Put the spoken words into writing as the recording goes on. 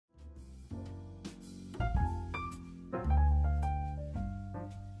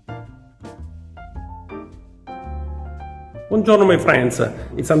Buongiorno my friends,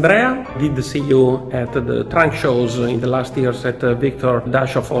 it's Andrea. Did see you at the trunk shows in the last years at Victor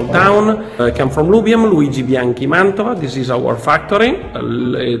Dash of Old Town. I come from Luigi Bianchi Mantova. This is our factory. A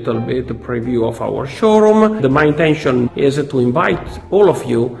little bit preview of our showroom. My intention is to invite all of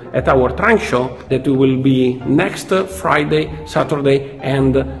you at our trunk show that will be next Friday, Saturday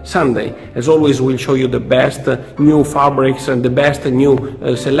and Sunday. As always, we'll show you the best new fabrics and the best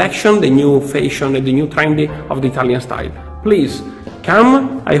new selection, the new fashion and the new trendy of the Italian style. Please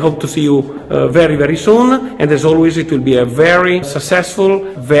come. I hope to see you very soon, and as always it will be a very successful,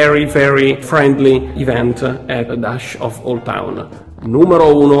 very friendly event at Dash of Old Town,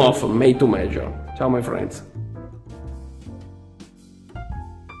 numero 1 of Made to Measure. Ciao my friends.